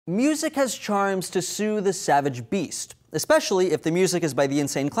Music has charms to soothe the savage beast, especially if the music is by the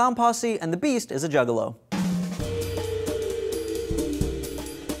Insane Clown Posse and the beast is a juggalo.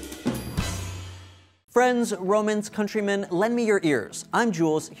 Friends, Romans, countrymen, lend me your ears. I'm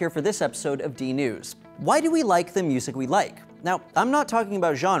Jules, here for this episode of D News. Why do we like the music we like? Now, I'm not talking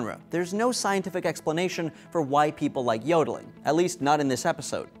about genre. There's no scientific explanation for why people like yodeling, at least not in this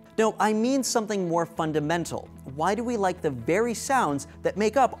episode. No, I mean something more fundamental. Why do we like the very sounds that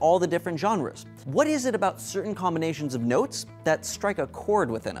make up all the different genres? What is it about certain combinations of notes that strike a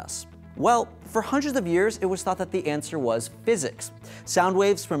chord within us? Well, for hundreds of years, it was thought that the answer was physics. Sound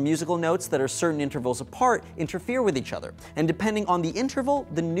waves from musical notes that are certain intervals apart interfere with each other, and depending on the interval,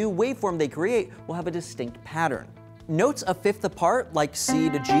 the new waveform they create will have a distinct pattern. Notes a fifth apart, like C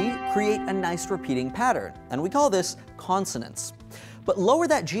to G, create a nice repeating pattern, and we call this consonance. But lower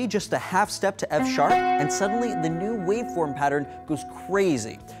that G just a half step to F sharp, and suddenly the new waveform pattern goes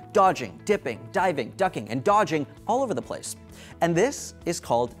crazy, dodging, dipping, diving, ducking, and dodging all over the place. And this is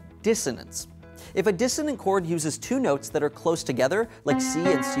called dissonance. If a dissonant chord uses two notes that are close together, like C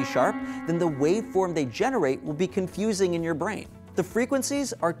and C sharp, then the waveform they generate will be confusing in your brain. The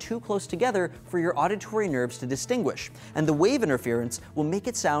frequencies are too close together for your auditory nerves to distinguish, and the wave interference will make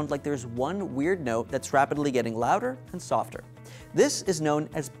it sound like there's one weird note that's rapidly getting louder and softer. This is known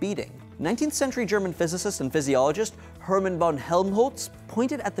as beating. 19th century German physicist and physiologist Hermann von Helmholtz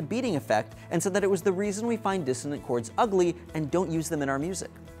pointed at the beating effect and said that it was the reason we find dissonant chords ugly and don't use them in our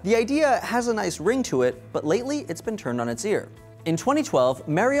music. The idea has a nice ring to it, but lately it's been turned on its ear. In 2012,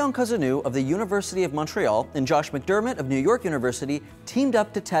 Marion Cozonou of the University of Montreal and Josh McDermott of New York University teamed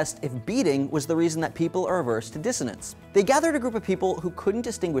up to test if beating was the reason that people are averse to dissonance. They gathered a group of people who couldn't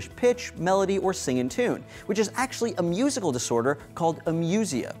distinguish pitch, melody, or sing in tune, which is actually a musical disorder called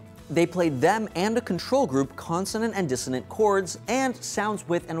amusia. They played them and a control group consonant and dissonant chords and sounds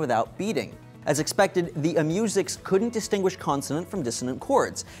with and without beating. As expected, the amusics couldn't distinguish consonant from dissonant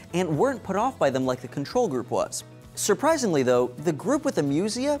chords and weren't put off by them like the control group was. Surprisingly though, the group with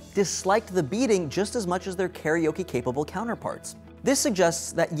amusia disliked the beating just as much as their karaoke-capable counterparts. This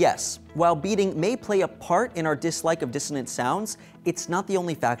suggests that yes, while beating may play a part in our dislike of dissonant sounds, it's not the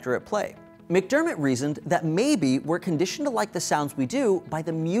only factor at play. McDermott reasoned that maybe we're conditioned to like the sounds we do by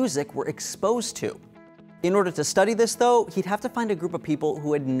the music we're exposed to. In order to study this though, he'd have to find a group of people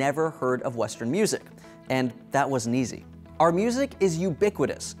who had never heard of Western music, and that wasn't easy. Our music is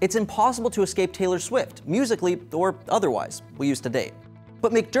ubiquitous. It's impossible to escape Taylor Swift, musically or otherwise, we used to date.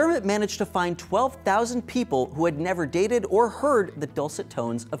 But McDermott managed to find 12,000 people who had never dated or heard the dulcet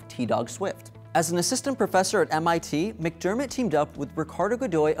tones of T-Dog Swift. As an assistant professor at MIT, McDermott teamed up with Ricardo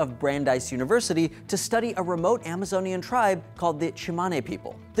Godoy of Brandeis University to study a remote Amazonian tribe called the Chimane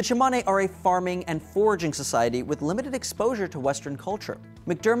people. The Chimane are a farming and foraging society with limited exposure to Western culture.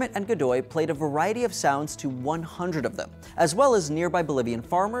 McDermott and Godoy played a variety of sounds to 100 of them, as well as nearby Bolivian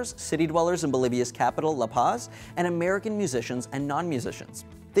farmers, city dwellers in Bolivia's capital, La Paz, and American musicians and non-musicians.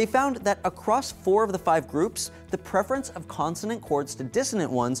 They found that across 4 of the 5 groups, the preference of consonant chords to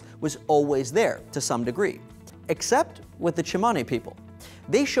dissonant ones was always there to some degree, except with the Chimane people.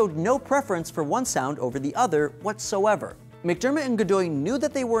 They showed no preference for one sound over the other whatsoever. McDermott and Godoy knew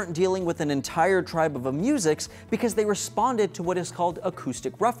that they weren't dealing with an entire tribe of amusics because they responded to what is called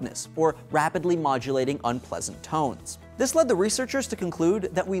acoustic roughness, or rapidly modulating unpleasant tones. This led the researchers to conclude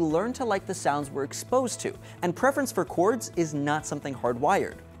that we learn to like the sounds we're exposed to, and preference for chords is not something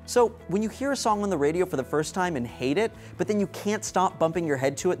hardwired. So when you hear a song on the radio for the first time and hate it, but then you can't stop bumping your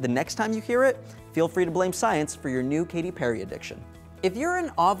head to it the next time you hear it, feel free to blame science for your new Katy Perry addiction. If you're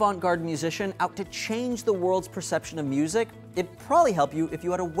an avant-garde musician out to change the world's perception of music, it'd probably help you if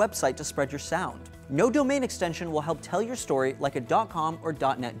you had a website to spread your sound. No domain extension will help tell your story like a .com or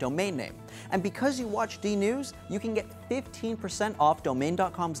 .net domain name. And because you watch D News, you can get 15% off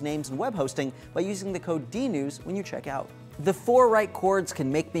domain.com's names and web hosting by using the code DNews when you check out. The 4 right chords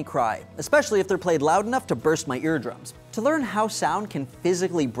can make me cry, especially if they're played loud enough to burst my eardrums. To learn how sound can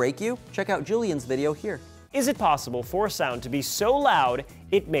physically break you, check out Julian's video here. Is it possible for a sound to be so loud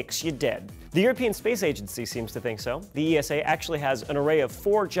it makes you dead? The European Space Agency seems to think so. The ESA actually has an array of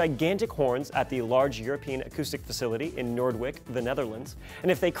 4 gigantic horns at the Large European Acoustic Facility in Noordwijk, the Netherlands. And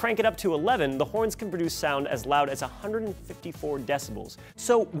if they crank it up to 11, the horns can produce sound as loud as 154 decibels.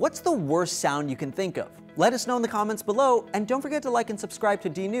 So what's the worst sound you can think of? Let us know in the comments below, and don't forget to like and subscribe to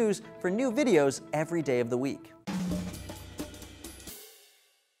D News for new videos every day of the week.